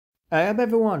Hey up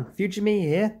everyone, Future Me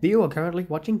here. You are currently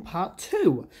watching part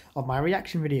 2 of my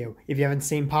reaction video. If you haven't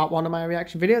seen part 1 of my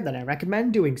reaction video, then I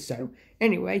recommend doing so.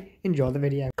 Anyway, enjoy the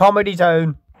video. Comedy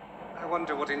Zone. I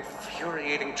wonder what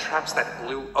infuriating traps that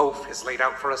blue oaf has laid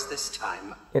out for us this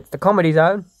time. It's the Comedy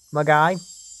Zone, my guy.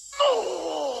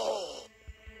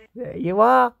 There you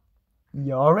are.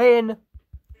 You're in.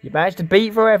 You managed to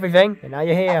beat through everything, and now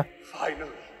you're here.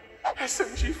 Finally,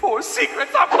 SMG4's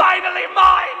secrets are finally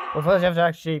mine! Well, first you have to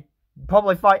actually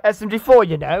probably fight SMG4,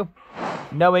 you know.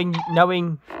 Knowing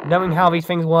how these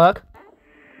things work.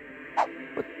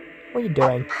 What are you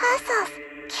doing? Puzzles!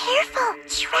 Careful!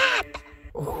 Trap!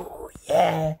 Oh,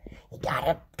 yeah. You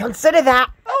gotta consider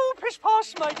that. Oh, pish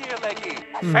posh, my dear Leggy.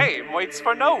 Fame waits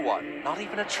for no one, not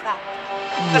even a trap.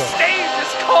 The stage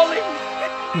is calling.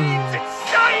 It needs its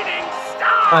shining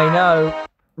star. I know,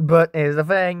 but here's the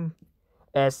thing.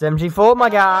 SMG4, my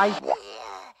guy.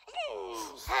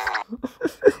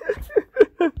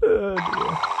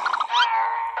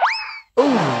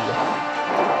 Ooh.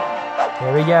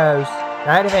 Here he goes.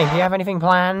 Now, what do you think? Do you have anything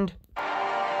planned?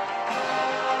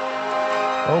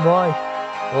 Oh boy.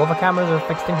 All the cameras are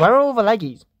fixed in. Where are all the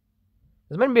leggies?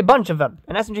 There's meant to be a bunch of them.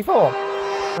 An SMG4.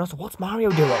 And also, what's Mario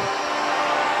doing?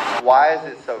 Why is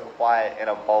it so quiet in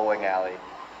a bowling alley?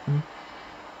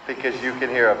 Because you can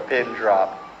hear a pin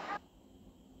drop.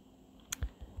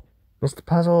 Mr.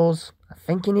 Puzzles, I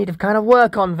think you need to kind of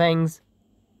work on things.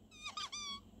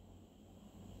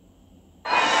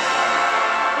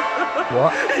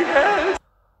 What? Yes.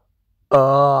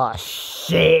 Oh,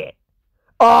 shit.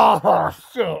 Oh,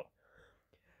 shit.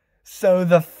 So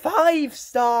the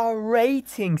 5-star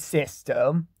rating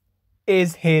system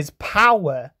is his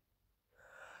power.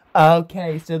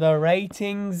 Okay, so the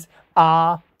ratings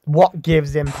are what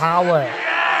gives him power.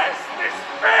 Yes, this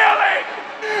feeling!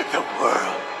 The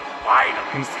world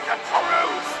finally sees a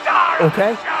true star of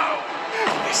the show!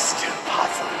 Mr.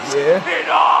 Puzzles in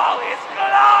all his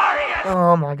glorious...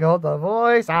 Oh my god, the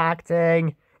voice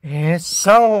acting is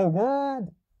so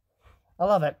good. I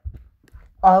love it.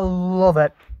 I love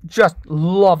it. Just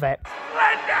love it.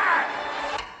 Splendor!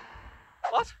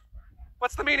 What?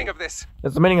 What's the meaning of this?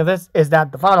 The meaning of this is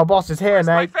that the final boss is here, Where's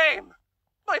my mate. fame?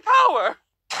 My power?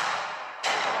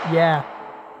 Yeah.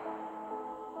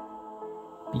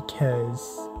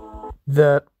 Because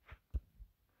the...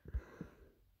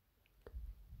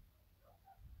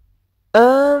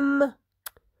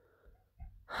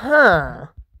 Huh.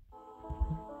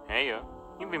 Hey,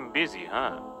 you've been busy,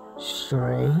 huh?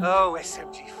 Strange. Oh,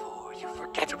 SMG4, you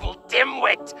forgettable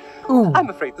dimwit! Ooh. I'm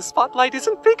afraid the spotlight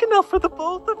isn't big enough for the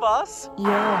both of us.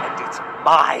 Yeah. And it's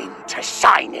mine to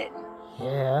shine in.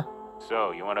 Yeah. So,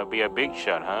 you want to be a big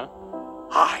shot, huh?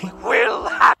 I will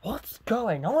have What's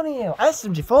going on here?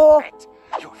 SMG4? it.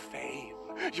 Your fame,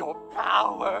 your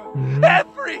power,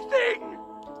 everything!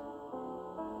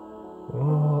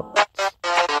 What?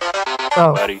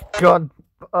 Oh, Buddy. God.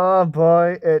 Oh,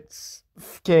 boy. It's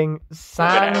fucking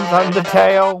Sans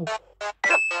Undertale.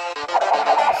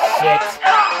 Shit.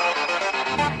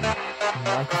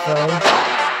 Microphone.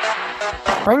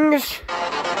 Fingers.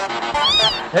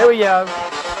 Here we go.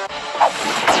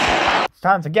 It's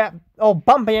time to get all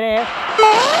bumpy in here. Boom.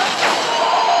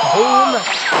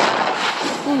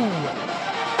 Ooh.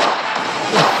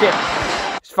 Oh, shit.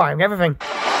 It's firing everything.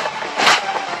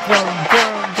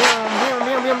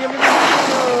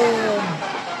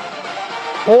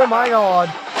 Oh my god.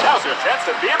 Now's your chance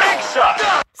to be a big shot!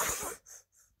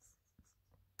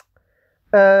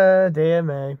 Dear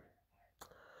me.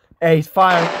 Hey, he's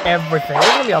firing everything. It's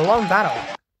gonna be a long battle.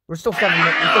 We're still 7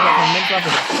 minutes. We still got 7 minutes left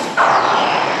of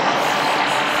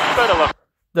Better look.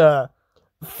 the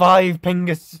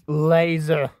 5-finger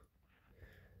laser.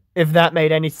 If that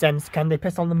made any sense, can they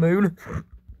piss on the moon?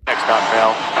 Next time,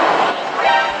 pal.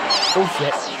 Oh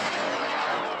shit.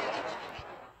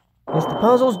 Mr.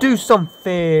 Puzzles, do something.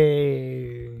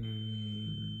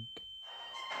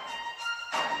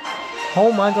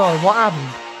 Oh my god, what happened?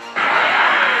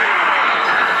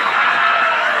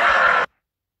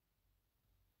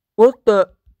 What the?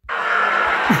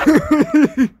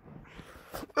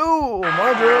 Oh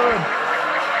my god.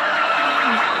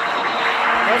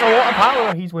 There's a lot of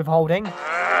power he's withholding. It's a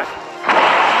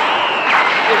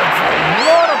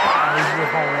lot of power he's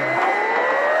withholding.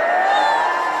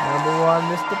 Number 1,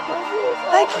 Mr. Puzzles.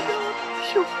 Thank you.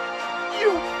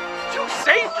 You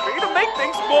saved me to make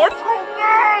things more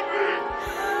dramatic!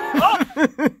 Oh.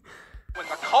 When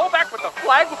the callback with the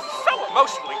flag will be so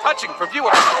emotionally touching for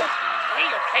viewers.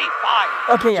 Okay, fine.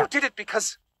 Okay, yeah. You did it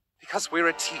because we're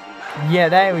a team. Yeah,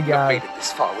 there we We go. made it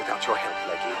this far without your help,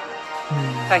 Leggy.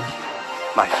 Thank you,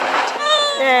 my friend.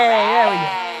 Hey, there we go.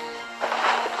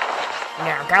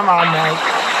 Now, come on, mate.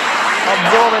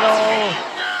 Absorb it all.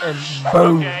 And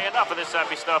boom. Okay, enough of this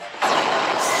happy stuff.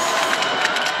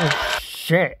 Oh,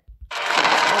 shit.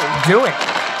 What are you doing?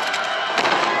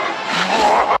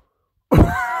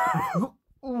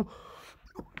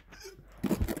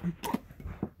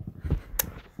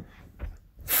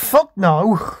 Fuck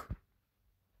no.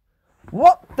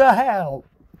 What the hell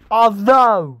are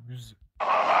those?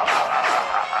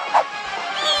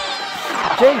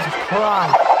 Jesus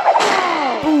Christ.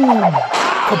 Boom.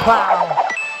 Kapow.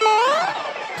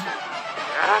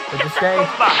 With the stage.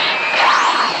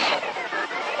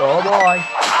 Oh boy.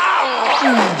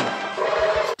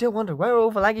 Still wonder where all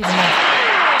the leggies are now.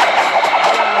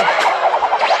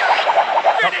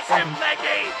 Finish him,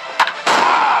 Leggy!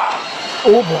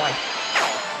 Oh boy.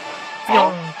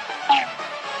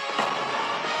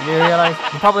 You realise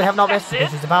you probably have not missed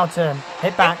this is about to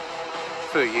hit back.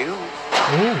 For you.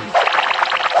 Ooh.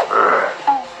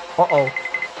 Uh-oh.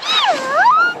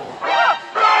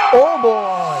 Oh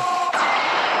boy!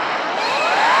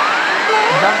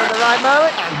 Jump at the right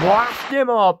moment and blast him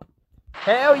up.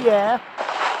 Hell yeah.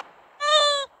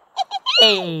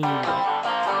 Hey.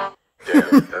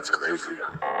 Damn, that's crazy.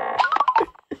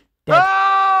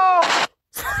 Oh!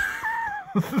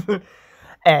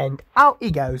 And out he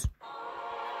goes.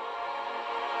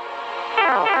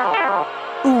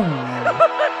 Ooh.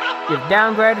 You've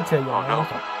downgraded to you. Oh no.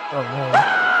 Oh no.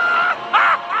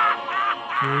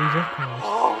 Jesus Christ.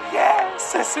 Oh,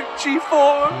 yes! SMG4!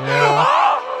 Yeah.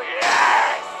 Oh,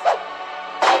 yes!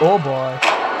 Oh boy.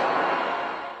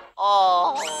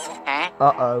 Oh.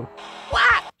 Uh-oh.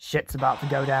 What? Shit's about to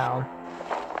go down.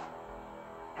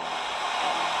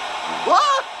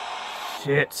 What?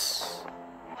 Shit's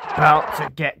about to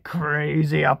get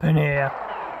crazy up in here.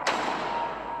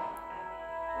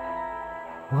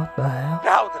 What the hell?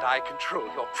 Now that I control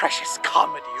your precious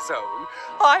comedy zone,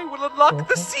 I will unlock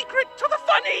the secret to the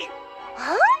funny!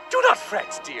 Huh? Do not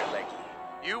fret, dear Leggy.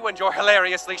 You and your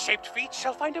hilariously shaped feet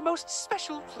shall find a most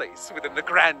special place within the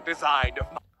grand design of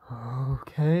my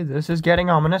Okay, this is getting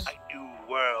ominous. new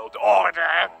world order.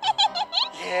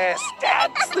 Yes,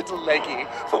 dance, little Leggy,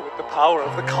 for with the power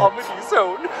of the comedy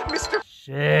zone, Mr.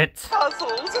 Shit.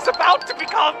 Puzzles is about to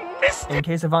become Mr. In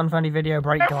case of unfunny video,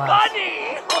 break glass.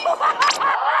 Funny!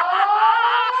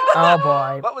 Oh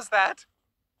boy. What was that?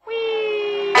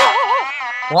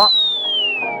 What?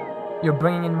 You're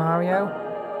bringing in Mario?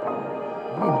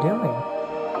 What are you doing?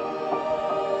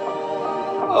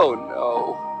 Oh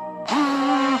no.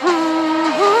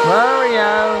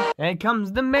 Mario! Here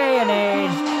comes the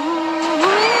mayonnaise!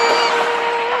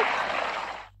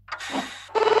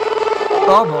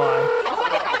 Oh boy.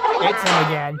 It's him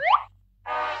again.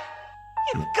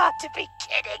 You've got to be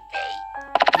kidding me.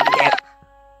 Yep.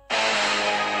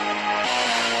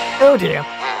 Oh dear.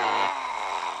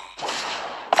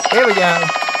 Here we go.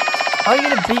 Are you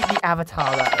gonna beat the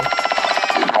Avatar though?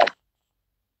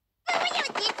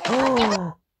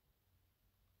 Oh.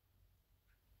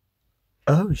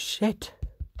 Oh shit.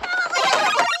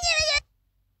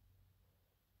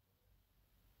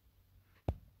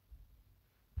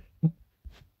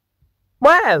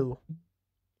 Wow.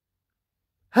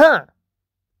 Huh.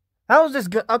 How's this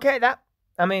good? Okay, that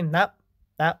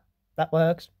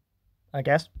works. I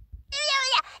guess.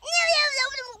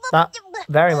 That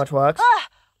very much works.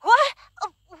 What?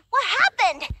 What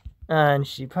happened? And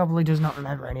she probably does not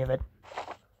remember any of it.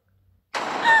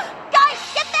 Guys,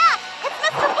 get back! It's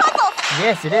Mr. Puzzles!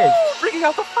 Yes, it is. Bringing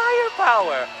out the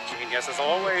firepower. Genius as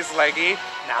always, Leggy.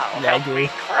 Now help Leggy. me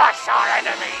crush our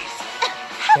enemies.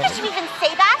 How could you even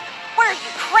say that? What are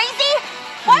you, crazy?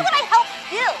 Why would I help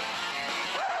you?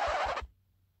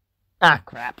 Ah,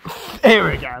 crap. Here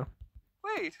we go.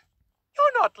 Wait,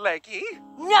 you're not Leggy.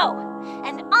 No,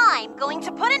 and I'm going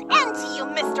to put an end to you,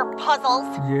 Mr. Puzzles.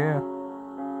 Yeah.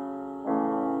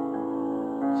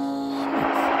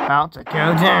 It's about to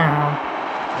go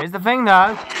down. Here's the thing,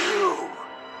 though.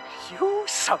 You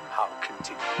somehow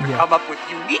continue to Yeah. come up with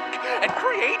unique and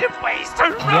creative ways to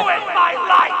ruin my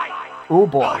life. Oh I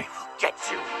boy. will get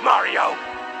you, Mario.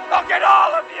 I'll get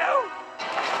all of you.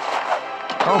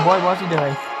 Oh boy, what's he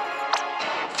doing?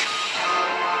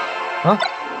 Huh?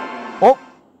 Oh!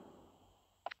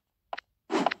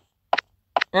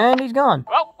 And he's gone.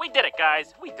 Well, we did it,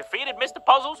 guys. We defeated Mr.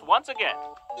 Puzzles once again.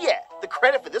 Yeah, the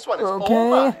credit for this one is Okay. all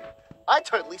mine. I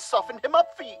totally softened him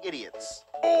up for you idiots.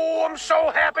 Oh, I'm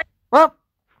so happy. Well,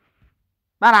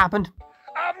 that happened.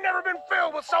 I've never been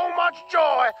filled with so much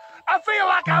joy. I feel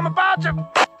like I'm about to...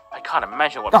 I can't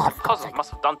imagine what Oh, Mr. for God's Puzzles sake. must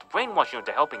have done to brainwash you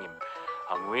into helping him.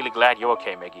 I'm really glad you're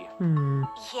okay, Maggie.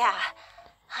 Yeah,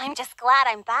 I'm just glad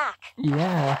I'm back.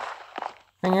 Yeah.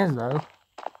 Thing is, though.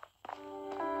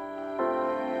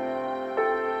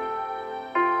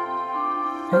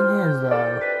 Thing is,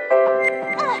 though...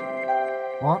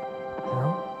 What?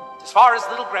 No? As far as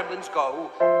little gremlins go,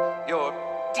 you're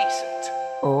decent.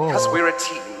 Oh. Because we're a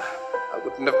team. I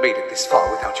wouldn't have made it this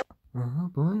far without you. Oh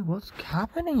boy, what's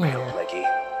happening Well, here? Leggy,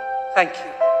 thank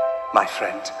you, my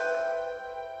friend.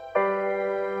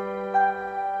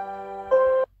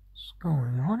 What's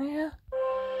going on here?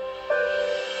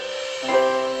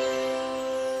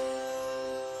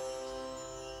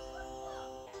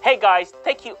 Hey guys,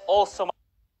 thank you all so much.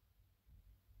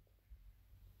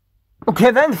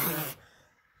 Okay then.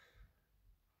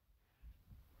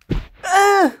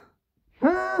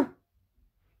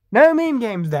 No meme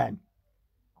games then.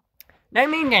 No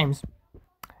meme games.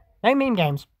 No meme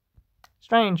games.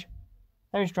 Strange.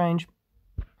 Very strange.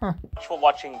 Huh. For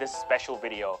watching this special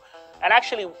video. And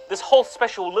actually, this whole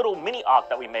special little mini arc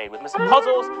that we made with Mr.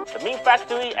 Puzzles, the Meme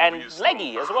Factory, and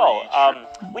Leggy as well.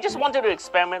 We just wanted to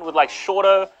experiment with like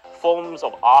shorter forms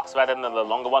of arcs rather than the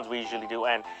longer ones we usually do,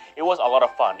 and it was a lot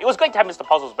of fun. It was great to have Mr.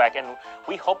 Puzzles back, and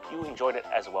we hope you enjoyed it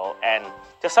as well. And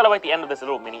to celebrate the end of this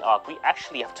little mini arc, we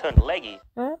actually have turned Leggy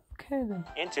Okay then.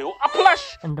 into a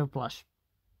plush. Endo plush.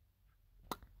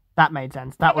 That made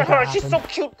sense. That was Look at her, what she's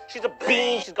happened. so cute. She's a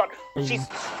bean. She's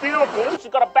beautiful.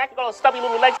 She's got a back, got a stubby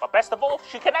little legs. But best of all,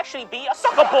 she can actually be a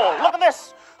soccer ball. Look at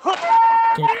this.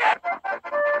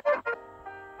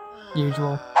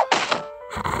 Usual.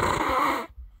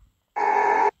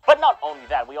 But not only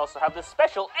that, we also have this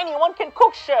special anyone can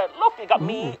cook shirt. Look, you got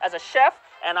me as a chef,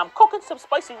 and I'm cooking some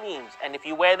spicy memes. And if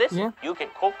you wear this, you can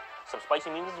cook some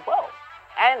spicy memes as well.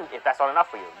 And if that's not enough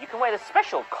for you, you can wear this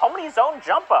special Comedy Zone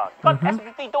jumper. You got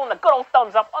SMG4's doing the good old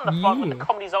thumbs up on the front with the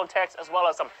Comedy Zone text, as well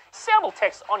as some sample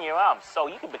text on your arms, so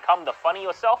you can become the funny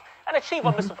yourself and achieve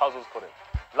what Mr. Puzzles couldn't.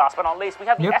 Last but not least, we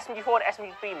have the SMG4 and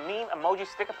SMG3 meme emoji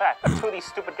sticker pack. That's two of these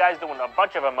stupid guys doing a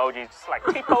bunch of emojis, just like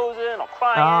T-posing or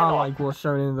crying or like what's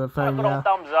shown in the thing, good old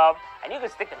thumbs up. And you can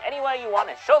stick them anywhere you want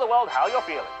and show the world how you're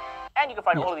feeling. And you can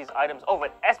find all of these items over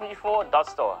at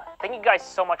SMG4.store. Thank you guys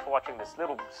so much for watching this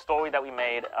little story that we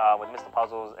made with Mr.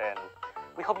 Puzzles, and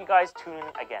we hope you guys tune in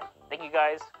again. Thank you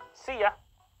guys. See ya.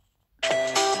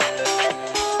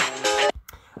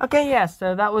 Okay, yeah,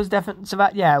 so that was definitely,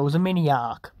 it was a mini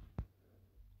arc.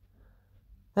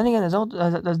 Then again,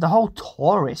 there's the whole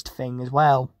tourist thing as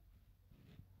well.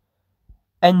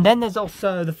 And then there's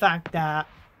also the fact that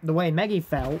the way Meggy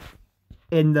felt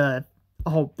in the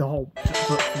whole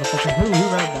who wrote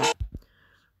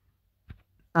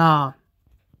that?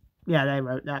 Yeah, they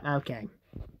wrote that. Okay.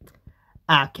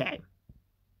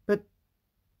 But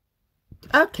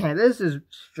okay, this is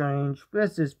strange.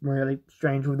 This is really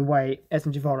strange with the way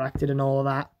SMG4 acted and all of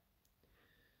that.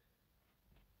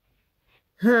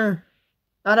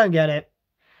 I don't get it.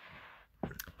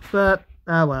 But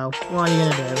oh well, what are you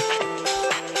gonna do?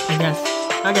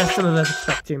 I guess some of us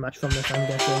expect too much from this, I'm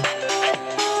guessing.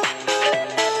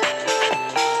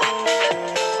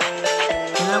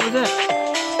 And that was it.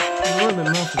 There's a little bit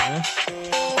more from this.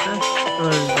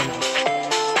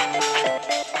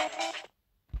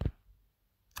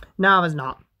 No, there's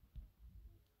not.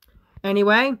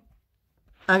 Anyway,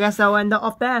 I guess I'll end it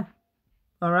off there.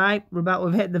 Alright, we've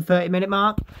hit the 30-minute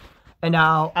mark. And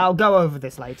I'll go over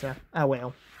this later. I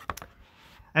will.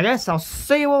 I guess I'll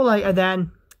see you all later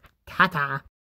then. Ta-ta.